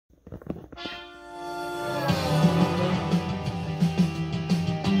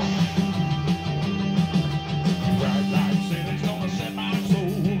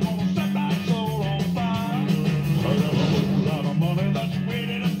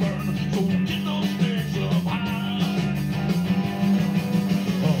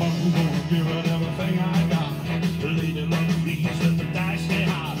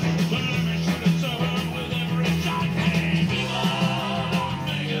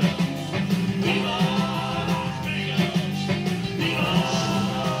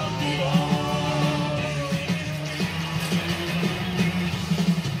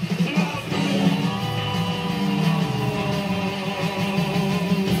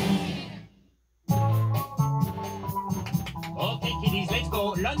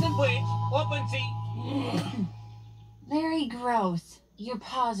London Bridge, open seat. Very gross. Your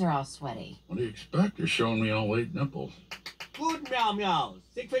paws are all sweaty. What do you expect? You're showing me all 8 nipples. Good meow meow.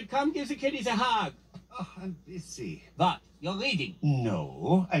 Siegfried, come give the kitties a hug. Oh, I'm busy. What? You're reading?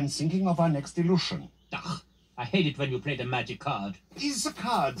 No, I'm thinking of our next illusion. Ugh, I hate it when you play the magic card. Is the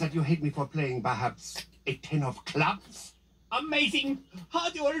card that you hate me for playing perhaps a 10 of clubs? Amazing. How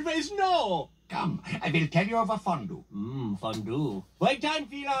do you always know? Come, I will tell you of a fondue. Fondue. Break time,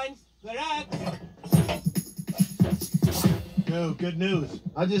 felines. Relax. Yo, good news.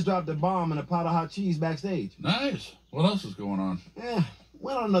 I just dropped a bomb and a pot of hot cheese backstage. Nice. What else is going on?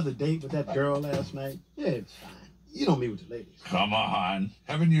 Went on another date with that girl last night. Yeah, it's fine. You know me with the ladies. Come on.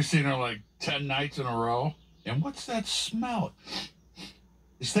 Haven't you seen her like 10 nights in a row? And what's that smell?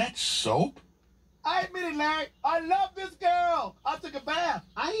 Is that soap? I admit it, Larry. I love this girl. I took a bath.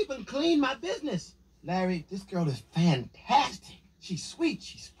 I even cleaned my business. Larry, this girl is fantastic. She's sweet.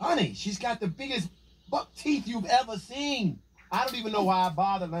 She's funny. She's got the biggest buck teeth you've ever seen. I don't even know why I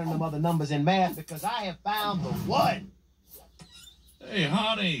bother learning them other numbers in math because I have found the one. Hey,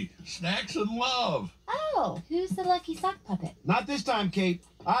 honey. Snacks and love. Oh, who's the lucky sock puppet? Not this time, Kate.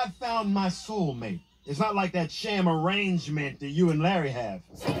 I've found my soulmate. It's not like that sham arrangement that you and Larry have.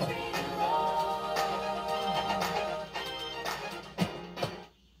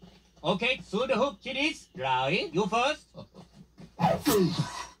 Okay, through the hoop, kiddies. Larry, you first.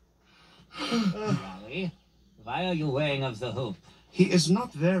 Larry, why are you wearing of the hoop? He is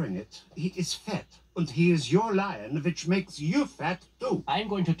not wearing it. He is fat. And he is your lion, which makes you fat, too. I'm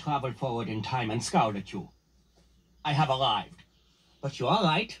going to travel forward in time and scowl at you. I have arrived. But you are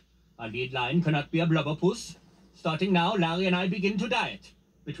right. A lead lion cannot be a blubberpuss. Starting now, Larry and I begin to diet.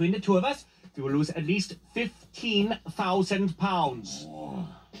 Between the two of us, we will lose at least 15,000 pounds.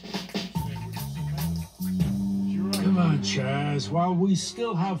 Come on, Chaz, while we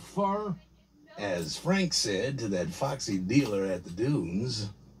still have fur. As Frank said to that foxy dealer at the dunes,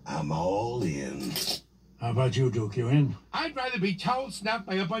 I'm all in. How about you, Duke? You in? I'd rather be towel snapped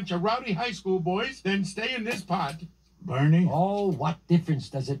by a bunch of rowdy high school boys than stay in this pot. Bernie? Oh, what difference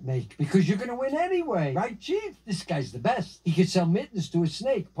does it make? Because you're going to win anyway, right, Chief? This guy's the best. He can sell mittens to a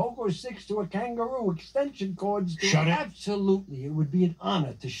snake, pogo sticks to a kangaroo, extension cords to... Shut it. Absolutely. It would be an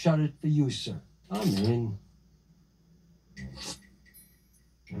honor to shut it for you, sir. I'm in.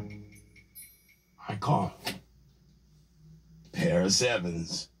 I call. Pair of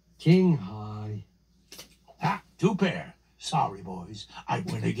sevens. King high. Ah, 2 pair. Sorry, boys. I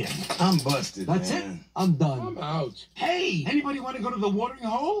win again. I'm busted, That's man. it. I'm done. I'm out. Hey, anybody want to go to the watering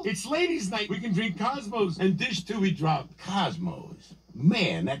hole? It's ladies' night. We can drink Cosmos and dish till we drop. Cosmos.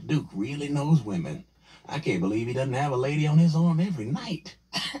 Man, that Duke really knows women. I can't believe he doesn't have a lady on his arm every night.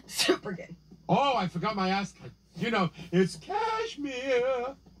 Super good. Oh, I forgot my Aztec. You know, it's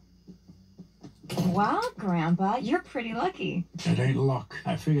cashmere. Wow, Grandpa, you're pretty lucky. It ain't luck.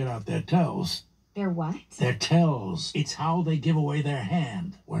 I figured out their tells. They're what? Their tells. It's how they give away their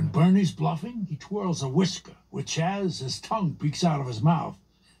hand. When Bernie's bluffing, he twirls a whisker. With Chaz, his tongue peeks out of his mouth.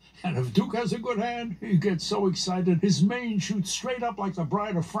 And if Duke has a good hand, he gets so excited, his mane shoots straight up like the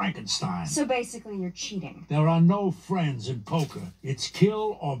Bride of Frankenstein. So basically, you're cheating. There are no friends in poker. It's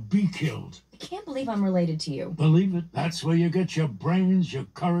kill or be killed. I can't believe I'm related to you. Believe it, that's where you get your brains, your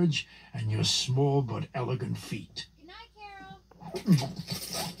courage, and your small but elegant feet. Good night, Carol.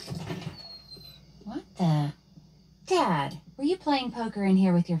 What the? Dad, were you playing poker in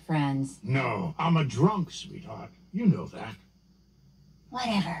here with your friends? No, I'm a drunk, sweetheart. You know that.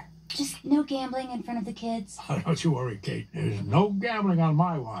 Whatever. Just no gambling in front of the kids? Oh, don't you worry, Kate. There's no gambling on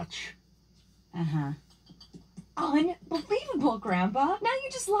my watch. Uh-huh. Unbelievable, Grandpa. Now you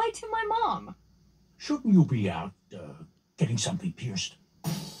just lied to my mom. Shouldn't you be out, getting something pierced?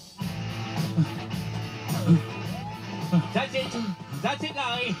 That's it. That's it,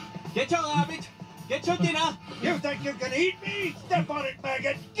 Larry. Get your rabbit. Get your dinner. You think you can eat me? Step on it,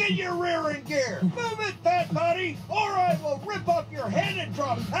 maggot. Get your rear in gear. Move it, fat body, or I will rip off your head and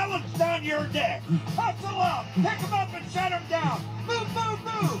drop pellets down your neck. Hustle up. Pick him up and shut him down. Move, move,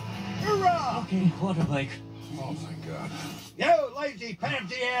 move. Hoorah! Okay, quarter break. Oh, thank God. You lazy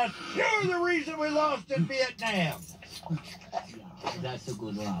pansy ass. You're the reason we lost in Vietnam. That's a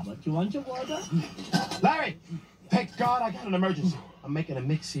good Robert. You want your water? Larry, thank God I got an emergency. I'm making a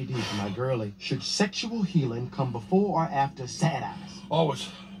mix CD for my girlie. Should sexual healing come before or after Sad Eyes? Always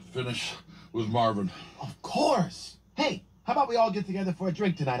finish with Marvin. Of course. Hey, how about we all get together for a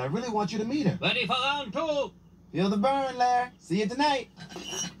drink tonight? I really want you to meet her. Ready for round two. Feel the burn, Larry. See you tonight.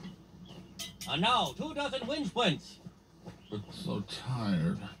 And now, 2 dozen wind sprints. But so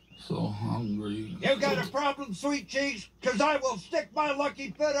tired, so hungry. You got a problem, sweet cheeks? Because I will stick my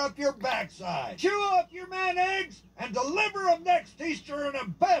lucky foot up your backside, chew off your man eggs, and deliver them next Easter in a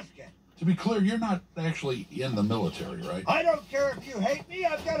basket. To be clear, you're not actually in the military, right? I don't care if you hate me.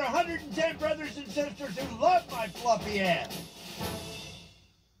 I've got 110 brothers and sisters who love my fluffy ass.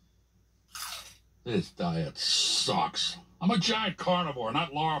 This diet sucks. I'm a giant carnivore,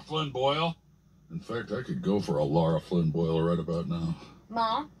 not Laura Flynn Boyle. In fact, I could go for a Laura Flynn Boyle right about now.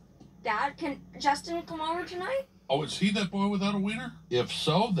 Mom, Dad, can Justin come over tonight? Oh, is he that boy without a wiener? If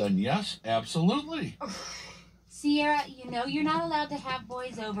so, then yes, absolutely. Sierra, you know you're not allowed to have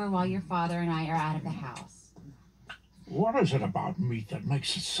boys over while your father and I are out of the house. What is it about meat that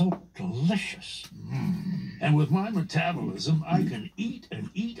makes it so delicious? And with my metabolism, I can eat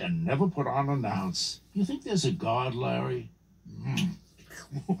and never put on an ounce. You think there's a God, Larry? No.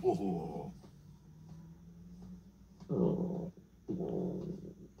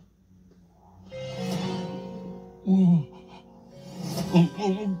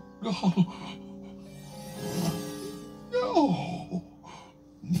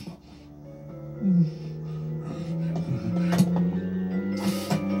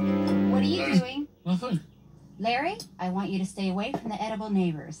 What are you doing? Nothing. Larry, I want you to stay away from the edible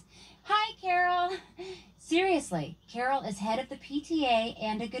neighbors. Hi, Carol. Seriously, Carol is head of the PTA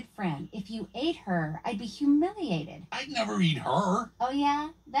and a good friend. If you ate her, I'd be humiliated. I'd never eat her. Oh, yeah?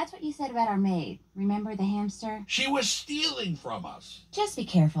 That's what you said about our maid. Remember the hamster? She was stealing from us. Just be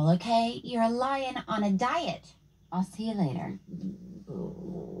careful, okay? You're a lion on a diet. I'll see you later.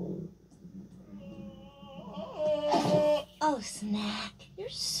 Oh, Snack, you're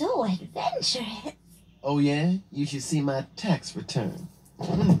so adventurous. Oh, yeah? You should see my tax return.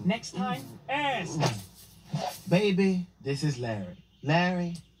 Next time, ask. Baby, this is Larry.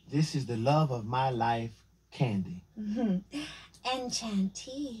 Larry, this is the love of my life, Candy.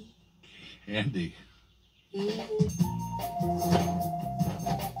 Enchanté. Andy. Yeah,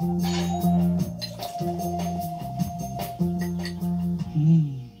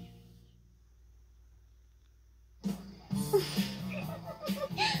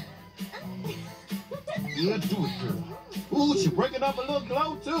 do it, girl. Ooh, she breaking up a little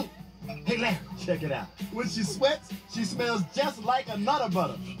glow, too. Hey, Larry, check it out. When she sweats, she smells just like a Nutter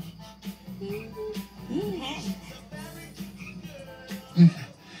Butter.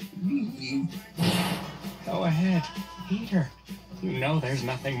 Go ahead, eat her. You know there's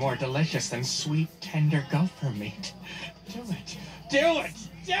nothing more delicious than sweet, tender gopher meat. Do it. Do it!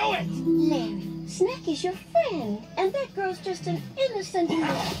 Do it! Larry, Snack is your friend, and that girl's just an innocent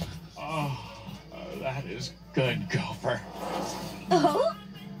girl. Oh, that is good gopher. Oh?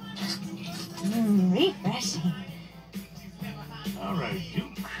 Refreshing. All right,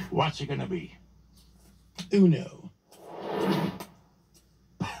 Duke. What's it gonna be? Uno.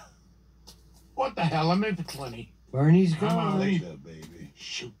 What the hell? I'm in for 20. Bernie's I'm out gone. later, baby.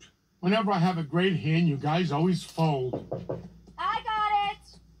 Shoot. Whenever I have a great hand, you guys always fold. I got it.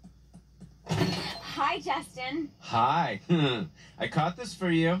 Hi, Justin. Hi. I caught this for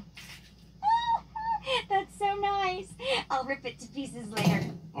you. That's so nice. I'll rip it to pieces later.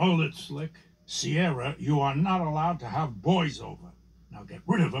 Hold it, Slick. Sierra, you are not allowed to have boys over. Now get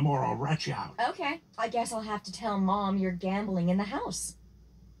rid of them or I'll rat you out. Okay. I guess I'll have to tell Mom you're gambling in the house.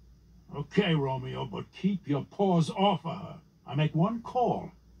 Okay, Romeo, but keep your paws off of her. I make one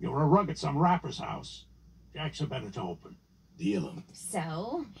call. You're a rug at some rapper's house. Jacks are better to open. Deal 'em.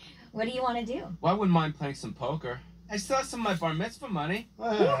 So, what do you want to do? Well, I wouldn't mind playing some poker. I still have some of my bar mitzvah money.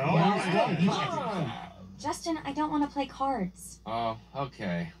 Justin, I don't want to play cards. Oh,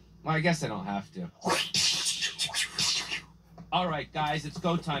 okay. Well, I guess I don't have to. All right, guys, it's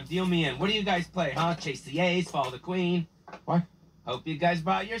go time. Deal me in. What do you guys play, huh? Chase the ace, follow the queen. What? Hope you guys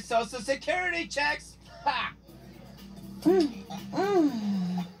brought your social security checks. Ha!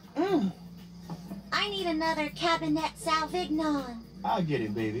 I need another Cabinet Sauvignon. I'll get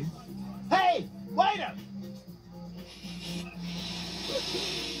it, baby. Hey, Waiter!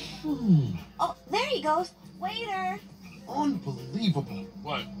 Oh, there he goes. Waiter. Unbelievable.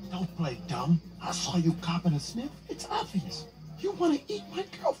 What? Don't play dumb. I saw you copping a sniff. It's obvious. You want to eat my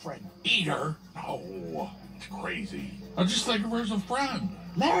girlfriend. Eat her? No. It's crazy. I just think of her as a friend.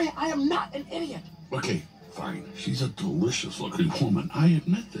 Larry, I am not an idiot. Okay, fine. She's a delicious-looking woman. I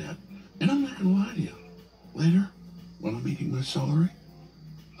admit that. And I'm not gonna lie to you. Later, when I'm eating my celery,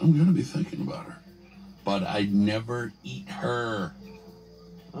 I'm gonna be thinking about her. But I'd never eat her.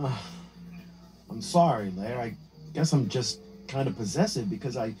 I'm sorry, Larry. I guess I'm just kind of possessive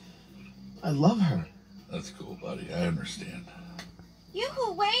because I love her. That's cool, buddy. I understand.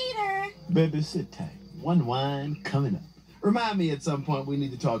 Yoo-hoo, waiter. Baby, sit tight. One wine coming up. Remind me at some point we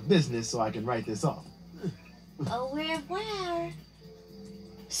need to talk business so I can write this off. Au revoir.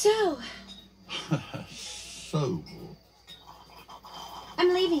 So, So,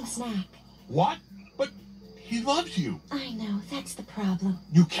 I'm leaving Snack. what? But he loves you. I know, that's the problem.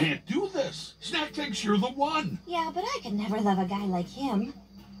 You can't do this. Snack thinks you're the one. Yeah, but I could never love a guy like him.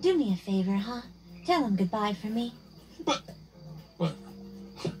 Do me a favor, huh? Tell him goodbye for me. But.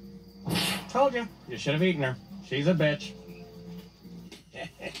 Told you. You should have eaten her. She's a bitch. I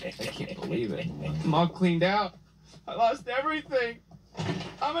can't believe it. I'm all cleaned out. I lost everything.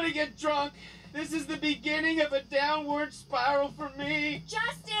 I'm gonna get drunk. This is the beginning of a downward spiral for me.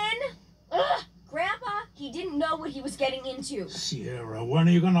 Justin! Ugh! Grandpa, he didn't know what he was getting into. Sierra, when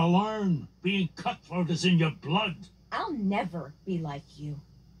are you gonna learn? Being cutthroat is in your blood. I'll never be like you.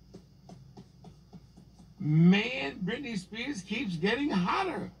 Man, Britney Spears keeps getting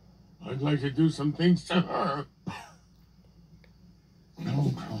hotter. I'd like to do some things to her.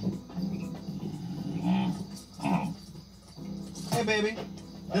 Hey, baby.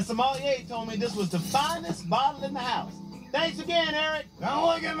 The sommelier told me this was the finest bottle in the house. Thanks again, Eric. Don't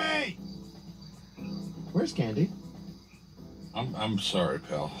look at me. Where's Candy? I'm sorry,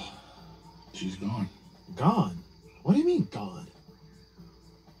 pal. She's gone. Gone? What do you mean, gone?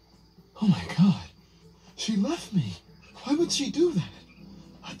 Oh, my God. She left me. Why would she do that?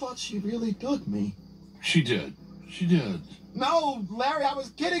 I thought she really dug me. She did. She did. No, Larry, I was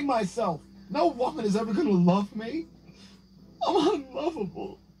kidding myself. No woman is ever gonna love me. I'm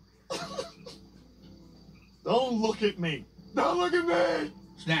unlovable. Don't look at me. Don't look at me.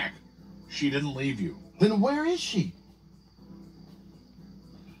 Snack, she didn't leave you. Then where is she?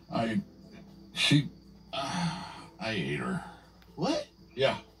 I ate her. What?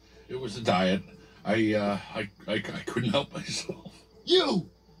 Yeah, it was a diet. I couldn't help myself. You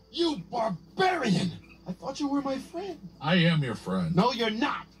barbarian. I thought you were my friend. I am your friend. No, you're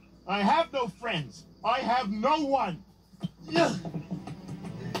not. I have no friends. I have no one.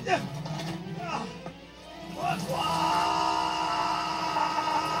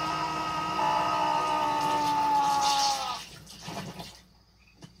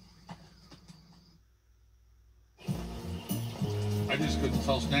 I just couldn't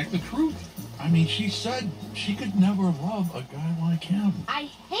tell Snack the truth. I mean, she said she could never love a guy like him. I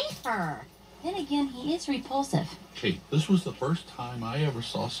hate her. Then again, he is repulsive. Kate, this was the first time I ever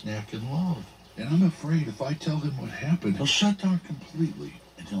saw Snack in love. And I'm afraid if I tell him what happened, he'll shut down completely.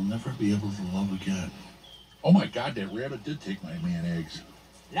 And he'll never be able to love again. Oh my God, that rabbit did take my man eggs.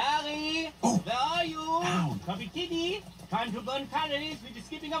 Larry! Oh. Where are you? Down. Capitini! Time to burn calories with the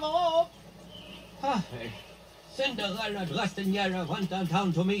skipping of a rope! Cinderella dressed in yellow went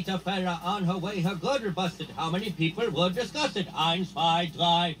downtown to meet a fella. On her way, her girdle busted. How many people were disgusted? 1, 2, 3, 4.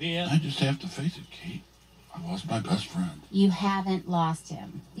 I just have to face it, Kate. I lost my best friend. You haven't lost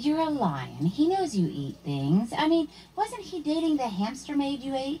him. You're a lion. He knows you eat things. I mean, wasn't he dating the hamster maid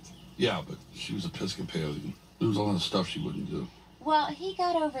you ate? Yeah, but she was Episcopalian. There was a lot of stuff she wouldn't do. Well, he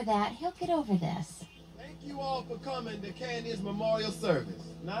got over that. He'll get over this. Thank you all for coming to Candy's memorial service.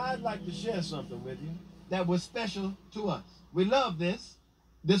 Now, I'd like to share something with you that was special to us. We love this.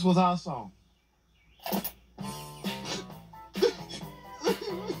 This was our song.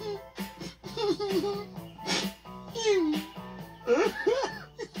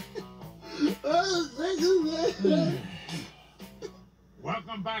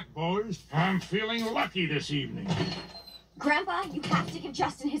 Welcome back, boys. I'm feeling lucky this evening. Grandpa, you have to give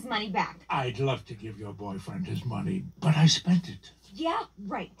Justin his money back. I'd love to give your boyfriend his money, but I spent it. Yeah,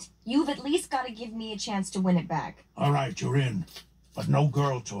 right. You've at least got to give me a chance to win it back. All right, you're in. But no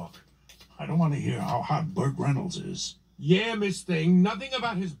girl talk. I don't want to hear how hot Burt Reynolds is. Yeah, Miss Thing, nothing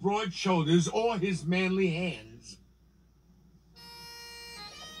about his broad shoulders or his manly hands.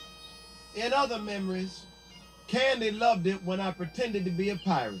 In other memories, Candy loved it when I pretended to be a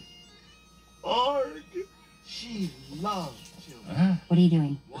pirate. Arg! She loved to What are you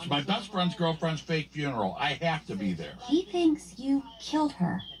doing? It's my best friend's girlfriend's fake funeral. I have to be there. He thinks you killed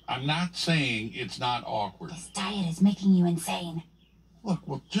her. I'm not saying it's not awkward. This diet is making you insane. Look,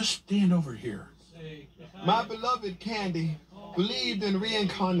 well, just stand over here. My beloved Candy believed in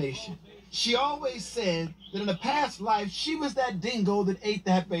reincarnation. She always said that in a past life, she was that dingo that ate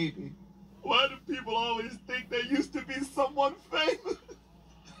that baby. Why do people always think they used to be someone famous?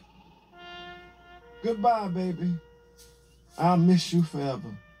 Goodbye, baby. I'll miss you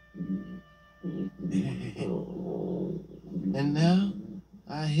forever. And now,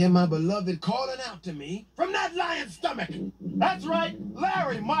 I hear my beloved calling out to me from that lion's stomach. That's right,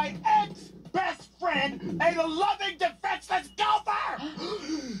 Larry, my ex-best friend, ate a loving, defenseless gopher!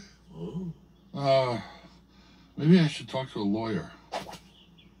 Maybe I should talk to a lawyer.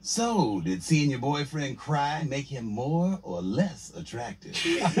 So, did seeing your boyfriend cry make him more or less attractive?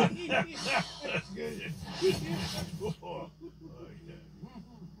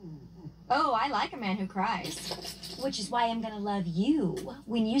 Oh, I like a man who cries. Which is why I'm gonna love you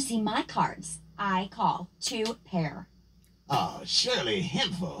when you see my cards. I call 2 pair. Oh, Shirley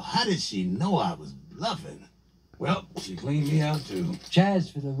Hemphill, how did she know I was bluffing? Well, she cleaned me out too.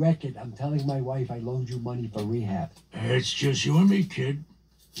 Chaz, for the record, I'm telling my wife I loaned you money for rehab. It's just you and me, kid.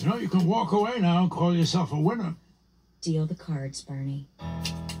 You know, you can walk away now and call yourself a winner. Deal the cards, Bernie.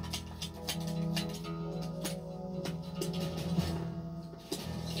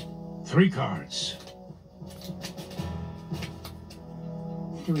 Three cards.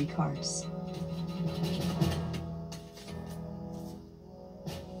 3 cards.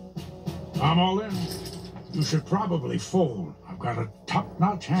 I'm all in. You should probably fold. I've got a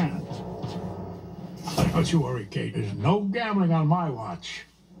top-notch hand. Don't you worry, Kate. There's no gambling on my watch.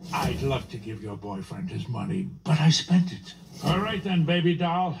 I'd love to give your boyfriend his money, but I spent it. All right then, baby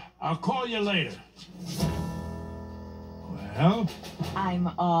doll. I'll call you later. Well? I'm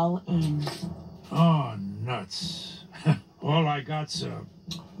all in. Oh, nuts. All I got's a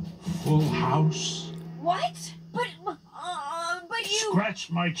full house. What? But you...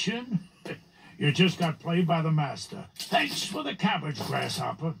 Scratched my chin? You just got played by the master. Thanks for the cabbage,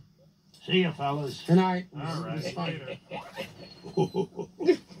 grasshopper. See you, fellas. Good night. All right. Later.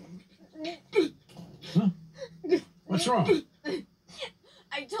 Huh? What's wrong?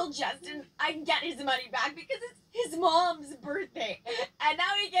 I told Justin I'd get his money back because it's his mom's birthday. And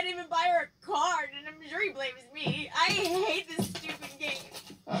now he can't even buy her a card, and I'm sure he blames me. I hate this stupid game.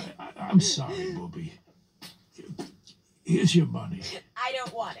 I'm sorry, Booby. Here's your money. I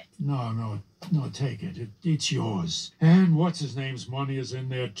don't want it. No, take it. It's yours. And what's-his-name's money is in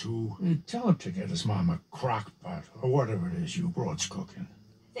there, too. Tell him to get his mom a crock pot, or whatever it is you broad's cooking.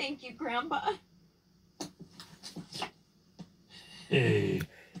 Thank you, Grandpa. Hey,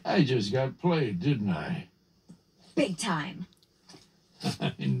 I just got played, didn't I? Big time.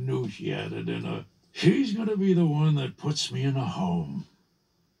 I knew she had it in her. She's gonna be the one that puts me in a home.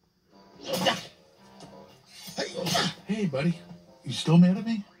 Hey, buddy. You still mad at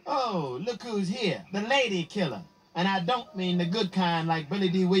me? Oh, look who's here. The lady killer. And I don't mean the good kind like Billy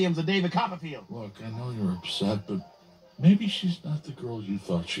D. Williams or David Copperfield. Look, I know you're upset, but maybe she's not the girl you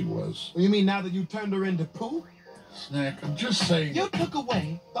thought she was. You mean now that you turned her into poo? Snack, I'm just saying... You took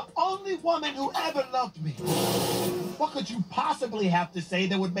away the only woman who ever loved me. What could you possibly have to say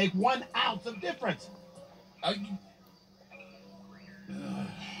that would make 1 ounce of difference?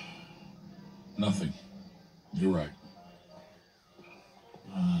 Nothing. You're right.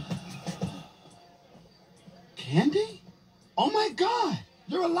 Candy? Oh my God!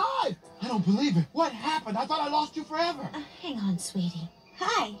 You're alive! I don't believe it. What happened? I thought I lost you forever. Hang on, sweetie.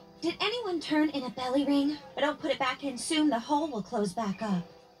 Hi. Did anyone turn in a belly ring? But don't put it back in soon. The hole will close back up.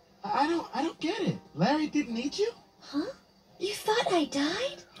 I don't get it. Larry didn't eat you? Huh? You thought I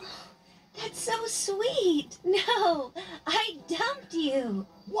died? That's so sweet. No, I dumped you.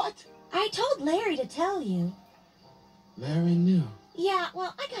 What? I told Larry to tell you. Larry knew. Yeah,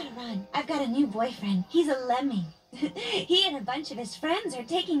 well, I gotta run. I've got a new boyfriend. He's a lemming. He and a bunch of his friends are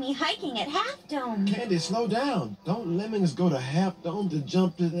taking me hiking at Half Dome. Candy, slow down. Don't lemmings go to Half Dome to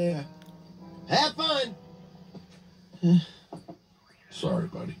jump to there? Have fun! Sorry,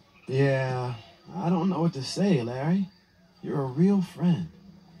 buddy. Yeah, I don't know what to say, Larry. You're a real friend.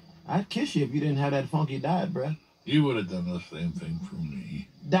 I'd kiss you if you didn't have that funky diet breath. You would have done the same thing for me.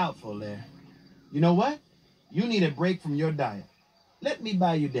 Doubtful, Larry. You know what? You need a break from your diet. Let me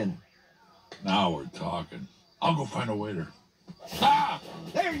buy you dinner. Now we're talking. I'll go find a waiter. Ah!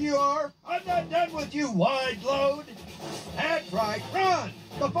 There you are! I'm not done with you, wide load! That's right, run!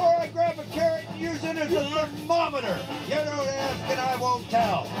 Before I grab a carrot and use it as a thermometer! You don't ask and I won't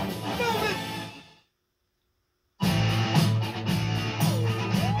tell! Move it!